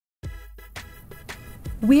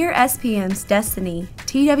Weir SPM's Destiny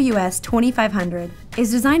TWS 2500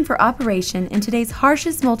 is designed for operation in today's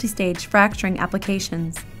harshest multi-stage fracturing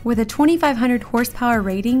applications. With a 2,500 horsepower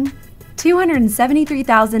rating,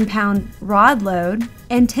 273,000 pound rod load,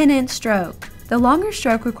 and 10-inch stroke, the longer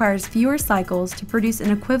stroke requires fewer cycles to produce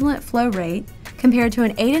an equivalent flow rate compared to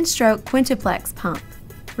an 8-inch stroke quintuplex pump,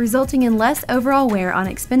 resulting in less overall wear on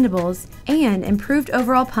expendables and improved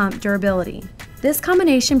overall pump durability. This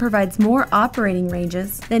combination provides more operating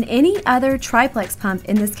ranges than any other triplex pump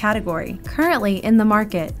in this category currently in the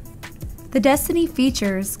market. The Destiny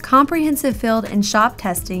features comprehensive field and shop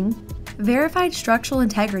testing, verified structural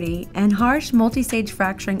integrity, and harsh multi-stage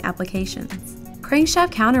fracturing applications. Crankshaft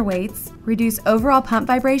counterweights reduce overall pump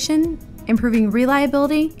vibration, improving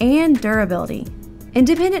reliability and durability.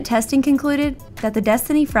 Independent testing concluded that the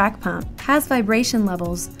Destiny frac pump has vibration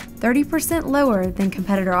levels 30% lower than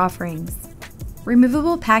competitor offerings.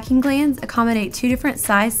 Removable packing glands accommodate 2 different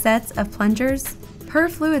size sets of plungers per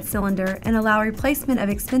fluid cylinder and allow replacement of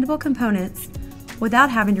expendable components without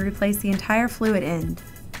having to replace the entire fluid end.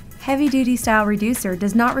 Heavy-duty style reducer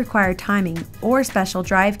does not require timing or special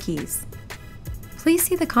drive keys. Please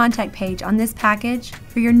see the contact page on this package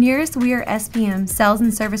for your nearest Weir SPM sales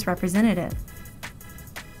and service representative.